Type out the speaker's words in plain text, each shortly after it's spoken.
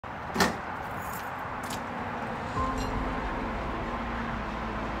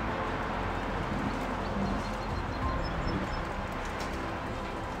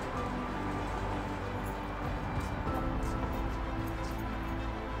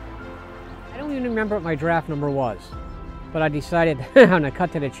don't even remember what my draft number was, but I decided I'm going to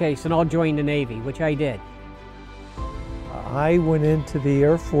cut to the chase and I'll join the Navy, which I did. I went into the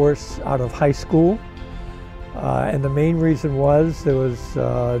Air Force out of high school, and the main reason was there was,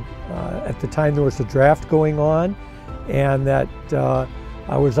 at the time there was a draft going on, and that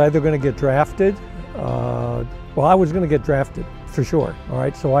I was either going to get drafted, well, I was going to get drafted for sure, all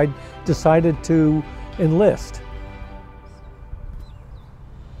right, so I decided to enlist.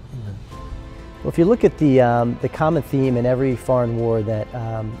 Well, if you look at the common theme in every foreign war that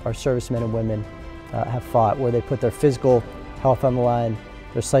our servicemen and women have fought, where they put their physical health on the line,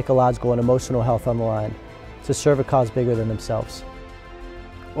 their psychological and emotional health on the line, to serve a cause bigger than themselves.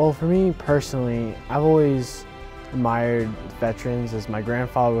 Well, for me personally, I've always admired veterans, as my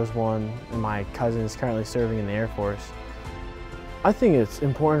grandfather was one and my cousin is currently serving in the Air Force. I think it's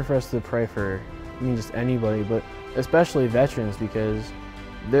important for us to pray for, just anybody, but especially veterans, because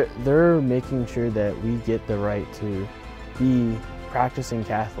they're making sure that we get the right to be practicing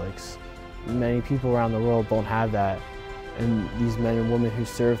Catholics. Many people around the world don't have that, and these men and women who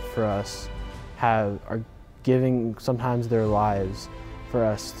served for us are giving sometimes their lives for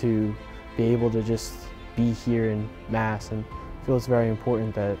us to be able to just be here in Mass, and I feel it's very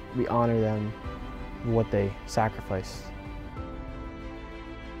important that we honor them and what they sacrificed.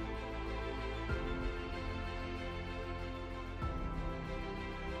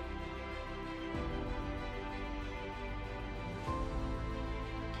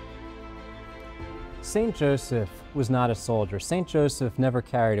 Saint Joseph was not a soldier. Saint Joseph never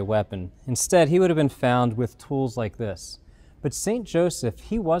carried a weapon. Instead, he would have been found with tools like this. But Saint Joseph,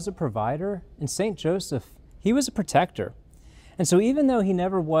 he was a provider, and Saint Joseph, he was a protector. And so even though he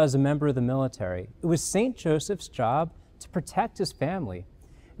never was a member of the military, it was Saint Joseph's job to protect his family.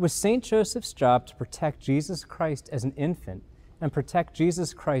 It was Saint Joseph's job to protect Jesus Christ as an infant and protect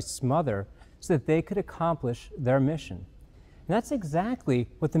Jesus Christ's mother so that they could accomplish their mission. And that's exactly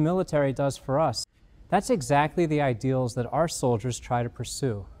what the military does for us. That's exactly the ideals that our soldiers try to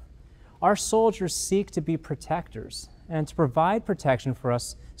pursue. Our soldiers seek to be protectors and to provide protection for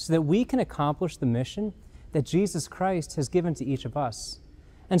us so that we can accomplish the mission that Jesus Christ has given to each of us.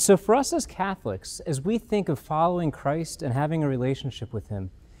 And so for us as Catholics, as we think of following Christ and having a relationship with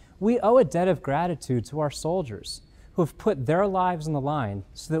Him, we owe a debt of gratitude to our soldiers who have put their lives on the line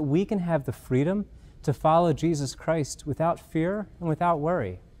so that we can have the freedom to follow Jesus Christ without fear and without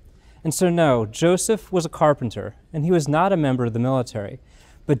worry. And so no, Joseph was a carpenter, and he was not a member of the military.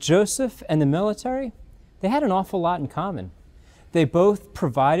 But Joseph and the military, they had an awful lot in common. They both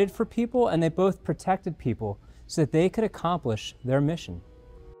provided for people, and they both protected people so that they could accomplish their mission.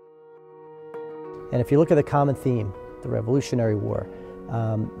 And if you look at the common theme, the Revolutionary War,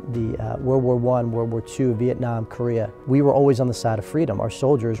 World War I, World War II, Vietnam, Korea, we were always on the side of freedom. Our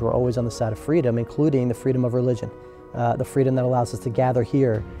soldiers were always on the side of freedom, including the freedom of religion, the freedom that allows us to gather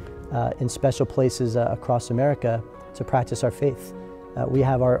here in special places across America to practice our faith. We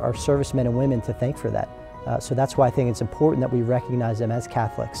have our servicemen and women to thank for that. So that's why I think it's important that we recognize them as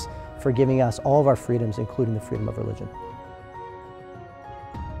Catholics for giving us all of our freedoms, including the freedom of religion.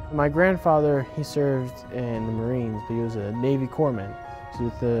 My grandfather, he served in the Marines, but he was a Navy corpsman. So he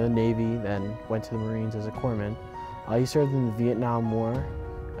was with the Navy, then went to the Marines as a corpsman. He served in the Vietnam War,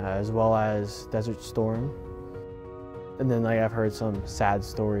 as well as Desert Storm. And then I've heard some sad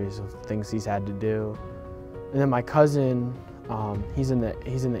stories of things he's had to do. And then my cousin, he's in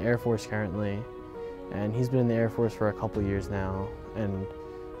the Air Force currently, and he's been in the Air Force for a couple years now. And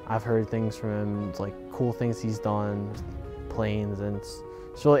I've heard things from him, it's like cool things he's done, planes, and it's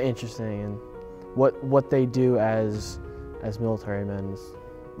really interesting. And what they do as military men is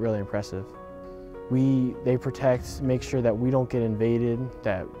really impressive. They protect, make sure that we don't get invaded,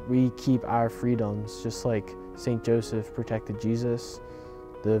 that we keep our freedoms, just like Saint Joseph protected Jesus.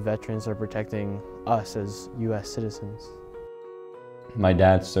 The veterans are protecting us as U.S. citizens. My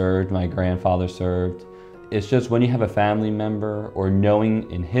dad served, my grandfather served. It's just when you have a family member, or knowing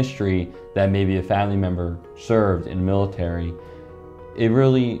in history that maybe a family member served in the military, it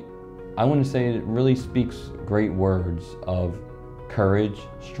really, I want to say it really speaks great words of courage,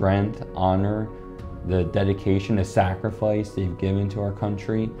 strength, honor, the dedication, the sacrifice they've given to our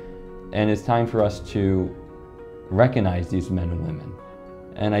country. And it's time for us to recognize these men and women.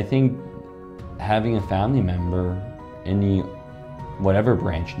 And I think having a family member in the whatever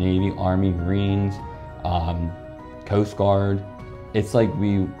branch, Navy, Army, Marines, Coast Guard, it's like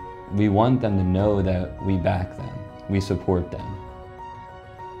we want them to know that we back them, we support them.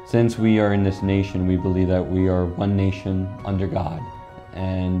 Since we are in this nation, we believe that we are one nation under God,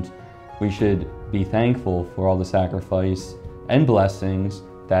 and we should be thankful for all the sacrifice and blessings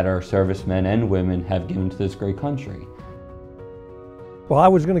that our servicemen and women have given to this great country. Well, I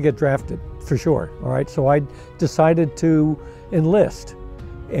was going to get drafted for sure, all right? So I decided to enlist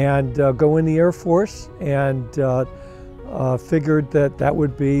and go in the Air Force, and figured that that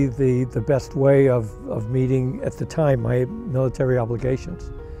would be the best way of meeting, at the time, my military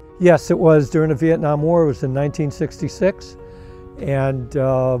obligations. Yes, it was during the Vietnam War. It was in 1966, and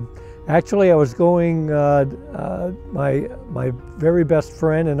actually I was going, my very best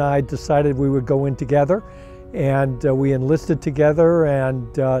friend and I decided we would go in together, and we enlisted together,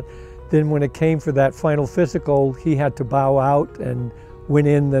 and then when it came for that final physical, he had to bow out and went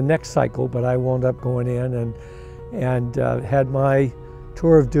in the next cycle, but I wound up going in and had my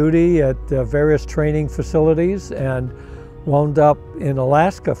tour of duty at various training facilities, and wound up in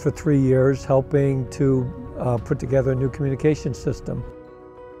Alaska for 3 years helping to put together a new communication system.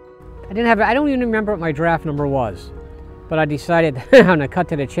 I don't even remember what my draft number was, but I decided I'm going to cut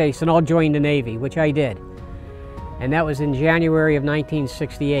to the chase and I'll join the Navy, which I did. And that was in January of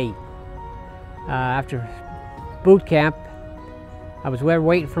 1968. After boot camp, I was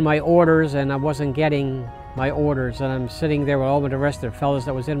waiting for my orders, and I wasn't getting my orders, and I'm sitting there with all of the rest of the fellows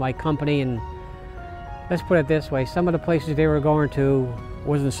that was in my company, and let's put it this way, some of the places they were going to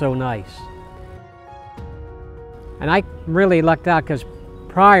wasn't so nice. And I really lucked out, because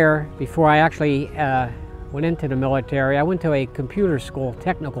before I actually went into the military, I went to a computer school,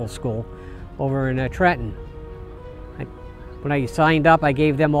 technical school, over in Trenton. When I signed up, I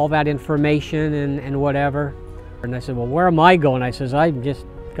gave them all that information and whatever. And I said, well, where am I going? I says, I just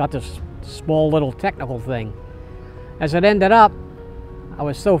got this small little technical thing. As it ended up, I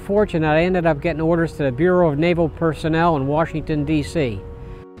was so fortunate, I ended up getting orders to the Bureau of Naval Personnel in Washington, D.C.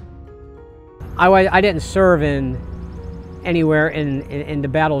 I didn't serve anywhere in the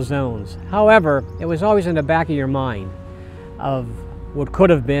battle zones. However, it was always in the back of your mind of what could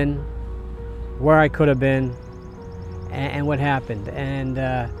have been, where I could have been, and what happened.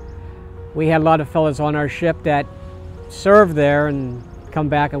 And we had a lot of fellows on our ship that served there and come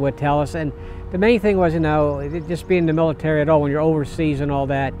back and would tell us. And the main thing was, just being in the military at all, when you're overseas and all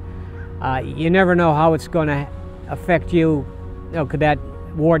that, you never know how it's going to affect you. Could that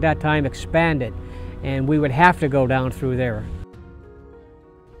war at that time expand it? And we would have to go down through there.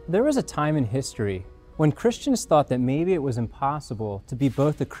 There was a time in history when Christians thought that maybe it was impossible to be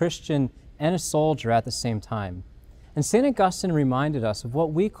both a Christian and a soldier at the same time. And St. Augustine reminded us of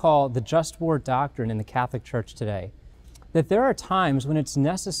what we call the just war doctrine in the Catholic Church today, that there are times when it's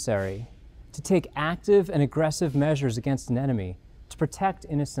necessary to take active and aggressive measures against an enemy to protect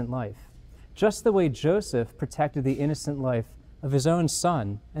innocent life, just the way Joseph protected the innocent life of his own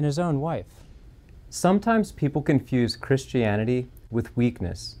son and his own wife. Sometimes people confuse Christianity with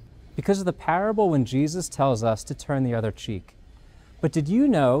weakness because of the parable when Jesus tells us to turn the other cheek. But did you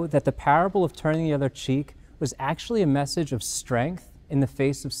know that the parable of turning the other cheek was actually a message of strength in the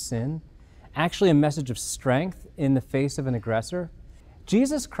face of sin, actually a message of strength in the face of an aggressor?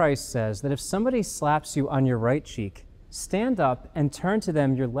 Jesus Christ says that if somebody slaps you on your right cheek, stand up and turn to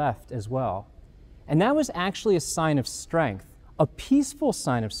them your left as well. And that was actually a sign of strength, a peaceful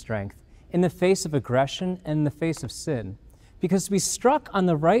sign of strength in the face of aggression and in the face of sin. Because to be struck on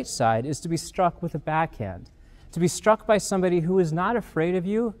the right side is to be struck with a backhand, to be struck by somebody who is not afraid of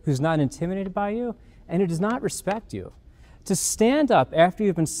you, who's not intimidated by you, and who does not respect you. To stand up after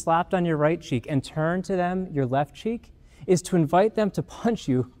you've been slapped on your right cheek and turn to them your left cheek is to invite them to punch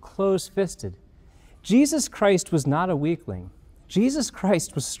you close-fisted. Jesus Christ was not a weakling. Jesus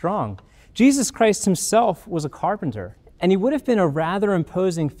Christ was strong. Jesus Christ himself was a carpenter, and he would have been a rather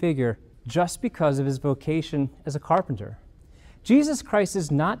imposing figure just because of his vocation as a carpenter. Jesus Christ is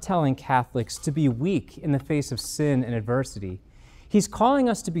not telling Catholics to be weak in the face of sin and adversity. He's calling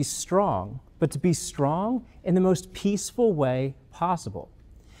us to be strong, but to be strong in the most peaceful way possible.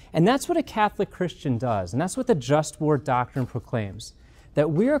 And that's what a Catholic Christian does, and that's what the just war doctrine proclaims,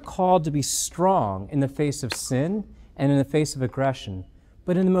 that we are called to be strong in the face of sin and in the face of aggression,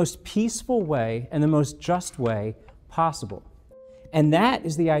 but in the most peaceful way and the most just way possible. And that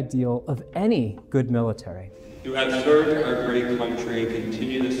is the ideal of any good military. You have served our great country and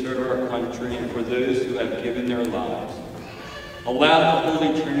continue to serve our country, and for those who have given their lives. Allow the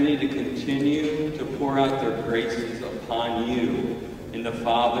Holy Trinity to continue to pour out their graces upon you in the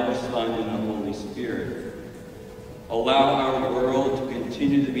Father, Son, and the Holy Spirit. Allow our world to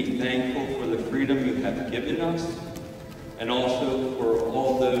continue to be thankful for the freedom you have given us, and also for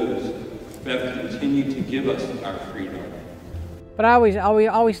all those who have continued to give us our freedom. But I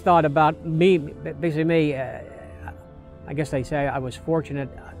always thought about me, basically me, I guess they say I was fortunate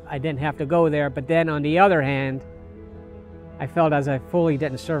I didn't have to go there, but then on the other hand, I felt as I fully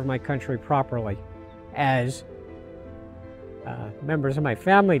didn't serve my country properly as members of my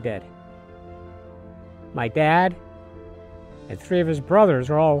family did. My dad and 3 of his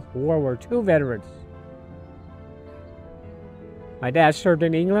brothers are all World War II veterans. My dad served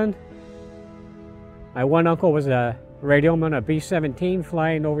in England. My one uncle was a radioman, a B-17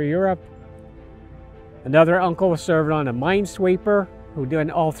 flying over Europe. Another uncle was serving on a minesweeper who did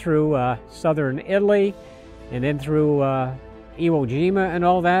all through southern Italy and then through Iwo Jima and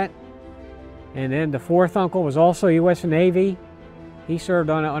all that. And then the 4th uncle was also U.S. Navy. He served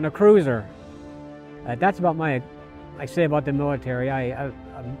on a cruiser. That's about I say about the military. I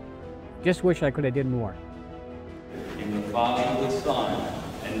just wish I could have did more. In the Father, the Son,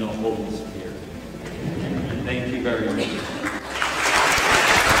 and the Holy Spirit. Thank you very much.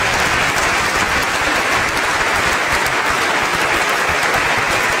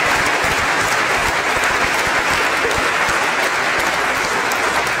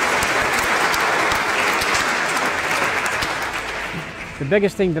 The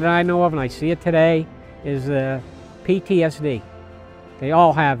biggest thing that I know of, and I see it today, is PTSD. They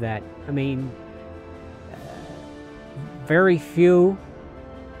all have that. I mean, very few,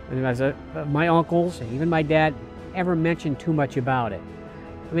 my uncles, and even my dad, ever mentioned too much about it.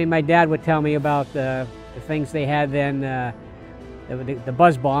 I mean, my dad would tell me about the things they had then, the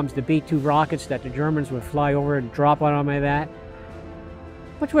buzz bombs, the B-2 rockets that the Germans would fly over and drop on me that,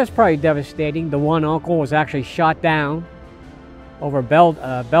 which was probably devastating. The one uncle was actually shot down over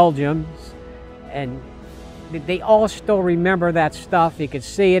Belgium, and they all still remember that stuff. You could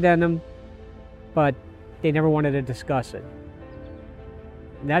see it in them, but they never wanted to discuss it.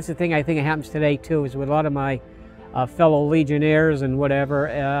 And that's the thing I think happens today too, is with a lot of my fellow Legionnaires and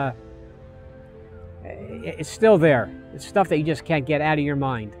whatever, it's still there. It's stuff that you just can't get out of your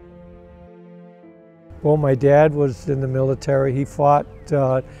mind. Well, my dad was in the military. He fought,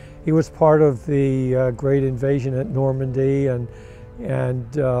 he was part of the great invasion at Normandy and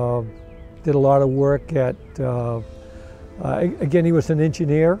did a lot of work at, again, he was an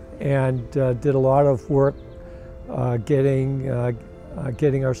engineer and did a lot of work getting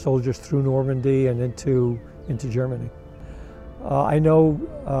our soldiers through Normandy and into Germany. I know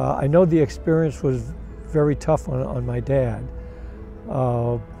the experience was very tough on my dad,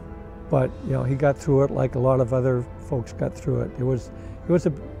 but you know, he got through it like a lot of other folks got through it. It was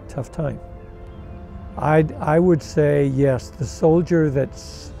a tough time. I would say yes, the soldier that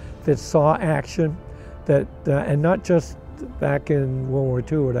saw action, and not just back in World War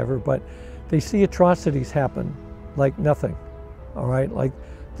II or whatever, but they see atrocities happen like nothing, all right? Like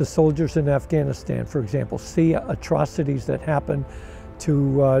the soldiers in Afghanistan, for example, see atrocities that happen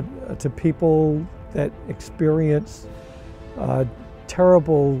to people that experience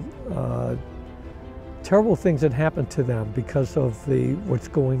terrible things that happen to them because of what's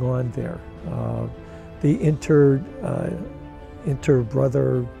going on there. The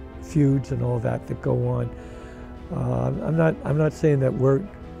inter-brother feuds and all that go on. I'm not saying that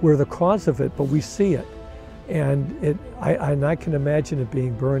we're the cause of it, but we see it, and I can imagine it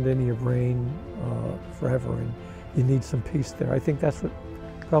being burned into your brain forever, and you need some peace there. I think that's what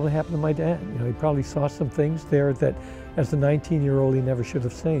probably happened to my dad. You know, he probably saw some things there that, as a 19-year-old, he never should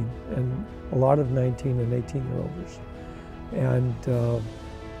have seen, and a lot of 19 and 18-year-olds. And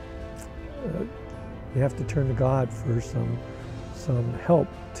you have to turn to God for some help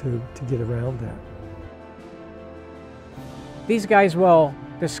to get around that. These guys will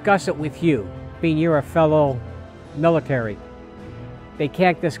discuss it with you, being you're a fellow military. They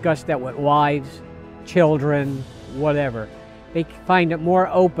can't discuss that with wives, children, whatever. They find it more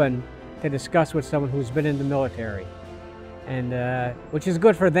open to discuss with someone who's been in the military, and which is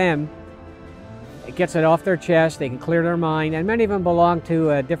good for them. It gets it off their chest, they can clear their mind, and many of them belong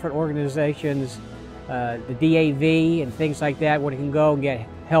to different organizations, the DAV and things like that, where they can go and get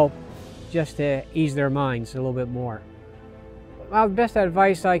help just to ease their minds a little bit more. Well, the best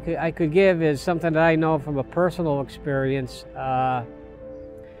advice I could give is something that I know from a personal experience.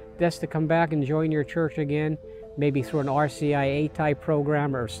 Just to come back and join your church again, maybe through an RCIA type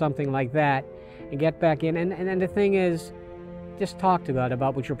program or something like that, and get back in. And the thing is, just talk to God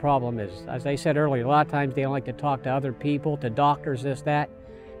about what your problem is. As I said earlier, a lot of times they don't like to talk to other people, to doctors, this, that.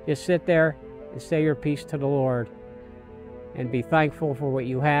 Just sit there and say your piece to the Lord and be thankful for what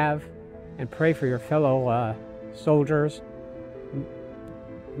you have, and pray for your fellow soldiers,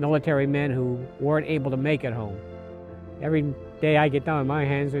 military men who weren't able to make it home. Every day I get down on my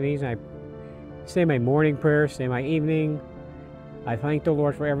hands and knees and I say my morning prayer, say my evening. I thank the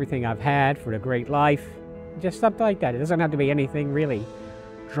Lord for everything I've had, for the great life. Just something like that. It doesn't have to be anything really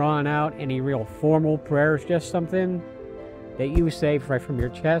drawn out, any real formal prayers, just something that you say right from your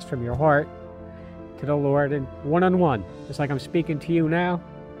chest, from your heart, to the Lord, and one-on-one. Just like I'm speaking to you now,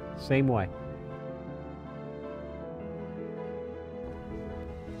 same way.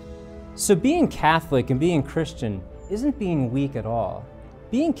 So being Catholic and being Christian isn't being weak at all.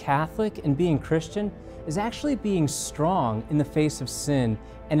 Being Catholic and being Christian is actually being strong in the face of sin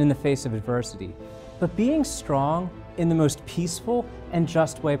and in the face of adversity, but being strong in the most peaceful and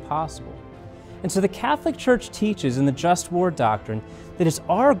just way possible. And so the Catholic Church teaches in the just war doctrine that it's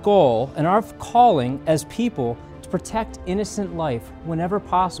our goal and our calling as people to protect innocent life whenever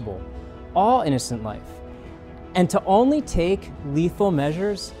possible, all innocent life, and to only take lethal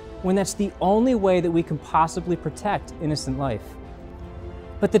measures when that's the only way that we can possibly protect innocent life.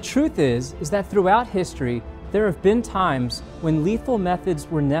 But the truth is that throughout history, there have been times when lethal methods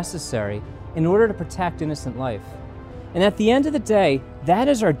were necessary in order to protect innocent life. And at the end of the day, that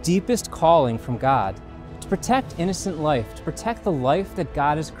is our deepest calling from God, to protect innocent life, to protect the life that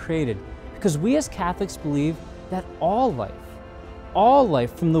God has created, because we as Catholics believe that all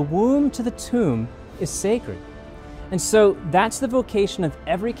life from the womb to the tomb is sacred. And so that's the vocation of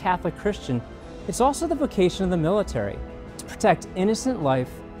every Catholic Christian. It's also the vocation of the military, to protect innocent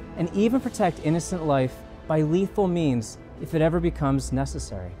life and even protect innocent life by lethal means if it ever becomes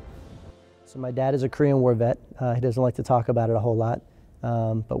necessary. So my dad is a Korean War vet. He doesn't like to talk about it a whole lot,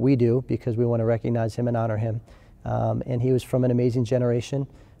 but we do because we want to recognize him and honor him. And he was from an amazing generation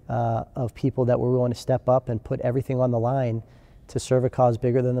of people that were willing to step up and put everything on the line to serve a cause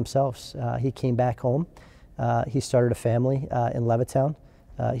bigger than themselves. He came back home. He started a family in Levittown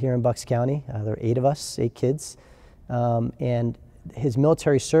here in Bucks County. There are 8 of us, 8 kids. And his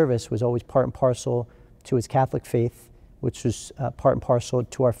military service was always part and parcel to his Catholic faith, which was part and parcel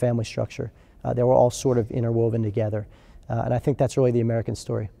to our family structure. They were all sort of interwoven together. And I think that's really the American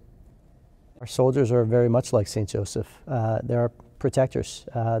story. Our soldiers are very much like St. Joseph. They're our protectors.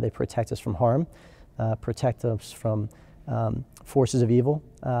 They protect us from harm, protect us from forces of evil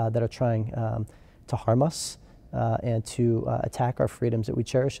that are trying to harm us and to attack our freedoms that we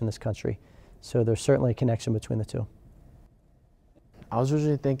cherish in this country. So there's certainly a connection between the two. I was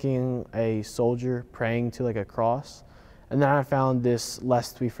originally thinking a soldier praying to like a cross, and then I found this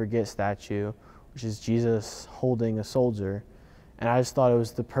Lest We Forget statue, which is Jesus holding a soldier, and I just thought it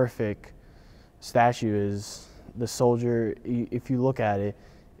was the perfect statue. Is the soldier, if you look at it,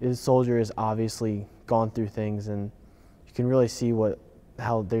 the soldier is obviously gone through things, and you can really see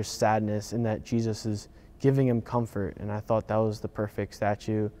how there's sadness in that Jesus is giving him comfort, and I thought that was the perfect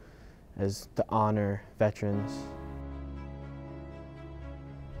statue as to honor veterans.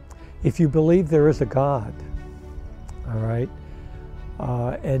 If you believe there is a God, all right,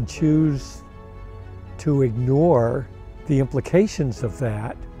 and choose to ignore the implications of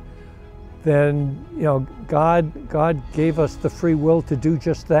that, then God gave us the free will to do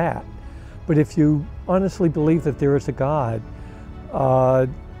just that. But if you honestly believe that there is a God, I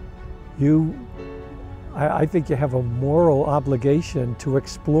think you have a moral obligation to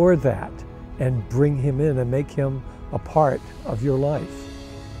explore that and bring him in and make him a part of your life.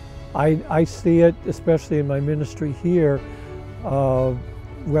 I see it, especially in my ministry here,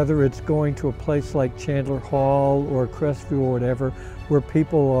 whether it's going to a place like Chandler Hall or Crestview or whatever, where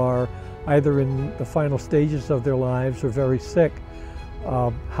people are either in the final stages of their lives or very sick,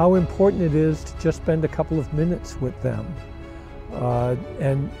 how important it is to just spend a couple of minutes with them.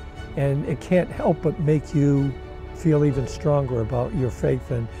 And it can't help but make you feel even stronger about your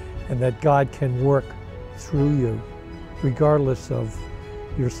faith and that God can work through you, regardless of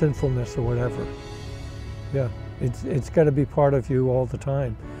your sinfulness or whatever. Yeah, it's got to be part of you all the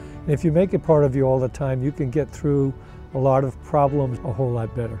time. And if you make it part of you all the time, you can get through a lot of problems a whole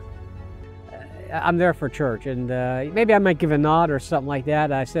lot better. I'm there for church, and maybe I might give a nod or something like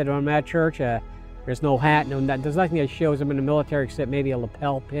that. I said when I'm at church, there's no hat, there's nothing that shows I'm in the military except maybe a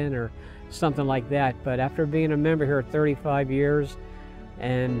lapel pin or something like that. But after being a member here 35 years,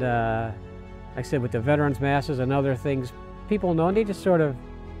 and like I said, with the Veterans Masses and other things, people know, and they just sort of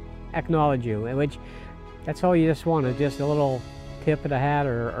acknowledge you, which that's all you just want, is just a little tip of the hat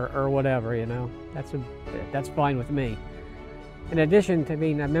or whatever, That's fine with me. In addition to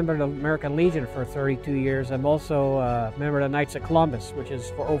being a member of the American Legion for 32 years, I'm also a member of the Knights of Columbus, which is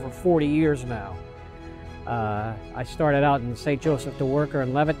for over 40 years now. I started out in St. Joseph the Worker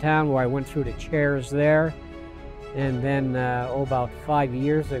in Levittown, where I went through the chairs there. And then, about 5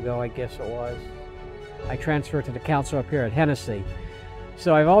 years ago, I guess it was, I transferred to the council up here at Hennessy.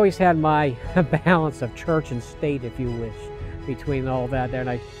 So I've always had my balance of church and state, if you wish, between all that there. And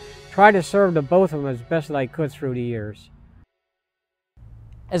I tried to serve the both of them as best as I could through the years.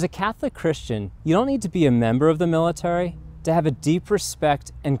 As a Catholic Christian, you don't need to be a member of the military, to have a deep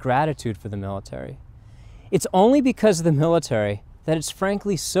respect and gratitude for the military. It's only because of the military that it's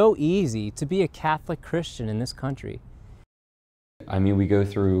frankly so easy to be a Catholic Christian in this country. I mean, we go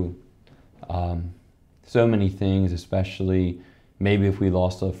through so many things, especially maybe if we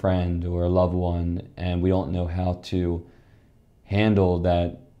lost a friend or a loved one and we don't know how to handle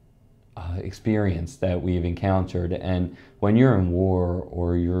that experience that we've encountered. And when you're in war,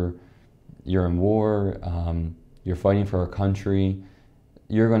 or you're fighting for a country,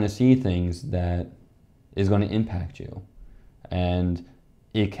 you're going to see things that is going to impact you. And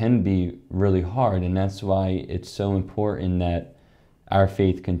it can be really hard, and that's why it's so important that our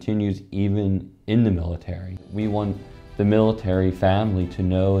faith continues even in the military. We want the military family to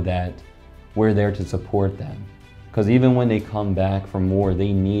know that we're there to support them. Because even when they come back from war,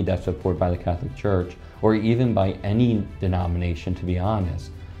 they need that support by the Catholic Church, or even by any denomination, to be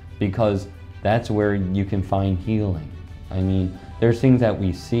honest, because that's where you can find healing. I mean, there's things that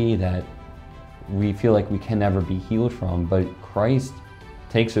we see that we feel like we can never be healed from, but Christ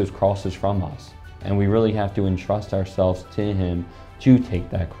takes those crosses from us, and we really have to entrust ourselves to Him to take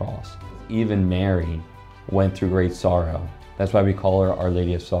that cross. Even Mary went through great sorrow. That's why we call her Our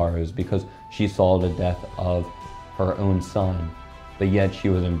Lady of Sorrows, because she saw the death of her own son, but yet she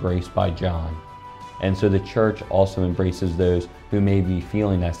was embraced by John. And so the Church also embraces those who may be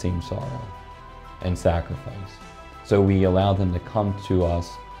feeling that same sorrow and sacrifice. So we allow them to come to us,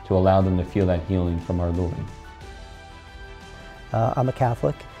 to allow them to feel that healing from our Lord. I'm a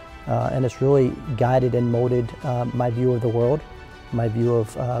Catholic, and it's really guided and molded my view of the world, my view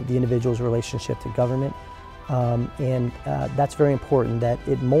of the individual's relationship to government. And that's very important, that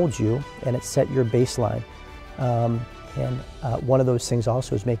it molds you and it set your baseline. And one of those things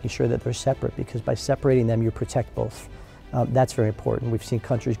also is making sure that they're separate, because by separating them, you protect both. That's very important. We've seen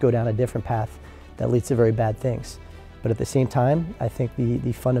countries go down a different path that leads to very bad things. But at the same time, I think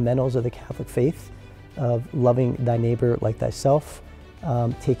the fundamentals of the Catholic faith, of loving thy neighbor like thyself,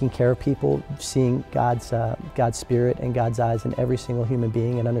 taking care of people, seeing God's spirit and God's eyes in every single human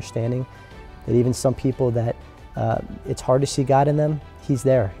being, and understanding that even some people that it's hard to see God in them, He's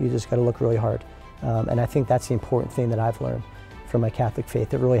there. You just got to look really hard. And I think that's the important thing that I've learned from my Catholic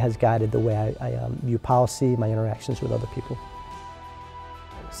faith. It really has guided the way I view policy, my interactions with other people.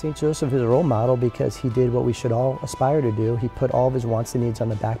 St. Joseph is a role model because he did what we should all aspire to do. He put all of his wants and needs on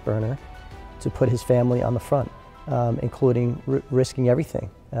the back burner to put his family on the front, including risking everything.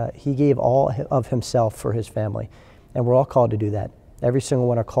 He gave all of himself for his family, and we're all called to do that. Every single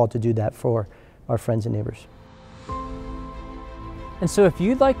one are called to do that for our friends and neighbors. And so if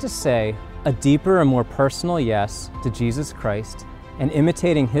you'd like to say a deeper and more personal yes to Jesus Christ and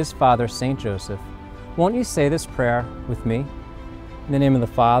imitating his father, St. Joseph, won't you say this prayer with me? In the name of the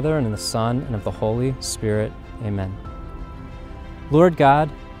Father, and of the Son, and of the Holy Spirit, amen. Lord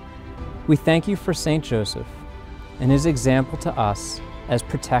God, we thank you for St. Joseph and his example to us as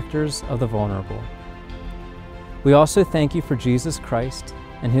protectors of the vulnerable. We also thank you for Jesus Christ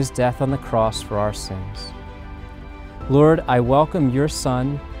and his death on the cross for our sins. Lord, I welcome your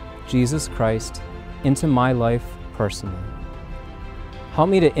Son, Jesus Christ, into my life personally. Help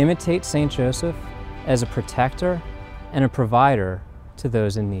me to imitate St. Joseph as a protector and a provider to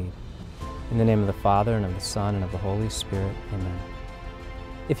those in need. In the name of the Father, and of the Son, and of the Holy Spirit, amen.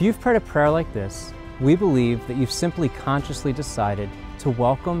 If you've prayed a prayer like this, we believe that you've simply consciously decided to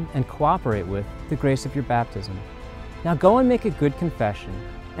welcome and cooperate with the grace of your baptism. Now go and make a good confession,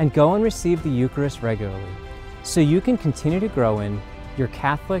 and go and receive the Eucharist regularly, so you can continue to grow in your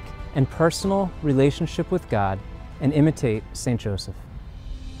Catholic and personal relationship with God and imitate St. Joseph.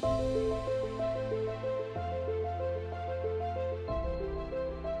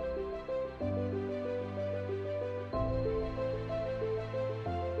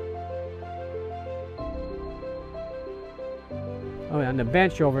 On the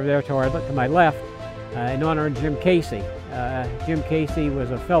bench over there to my left, in honor of Jim Casey. Jim Casey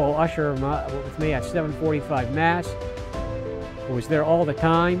was a fellow usher with me at 7:45 Mass. He was there all the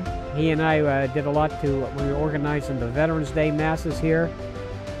time. He and I did a lot when we were organizing the Veterans Day Masses here,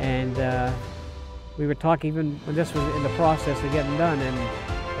 and we would talk even when this was in the process of getting done, and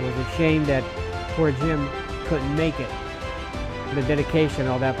it was a shame that poor Jim couldn't make it, the dedication and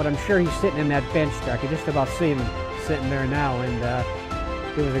all that, but I'm sure he's sitting in that bench there. I could just about see him sitting there now, and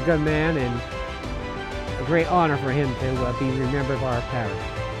he was a good man, and a great honor for him to be remembered by our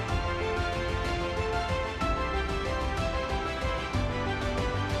parish.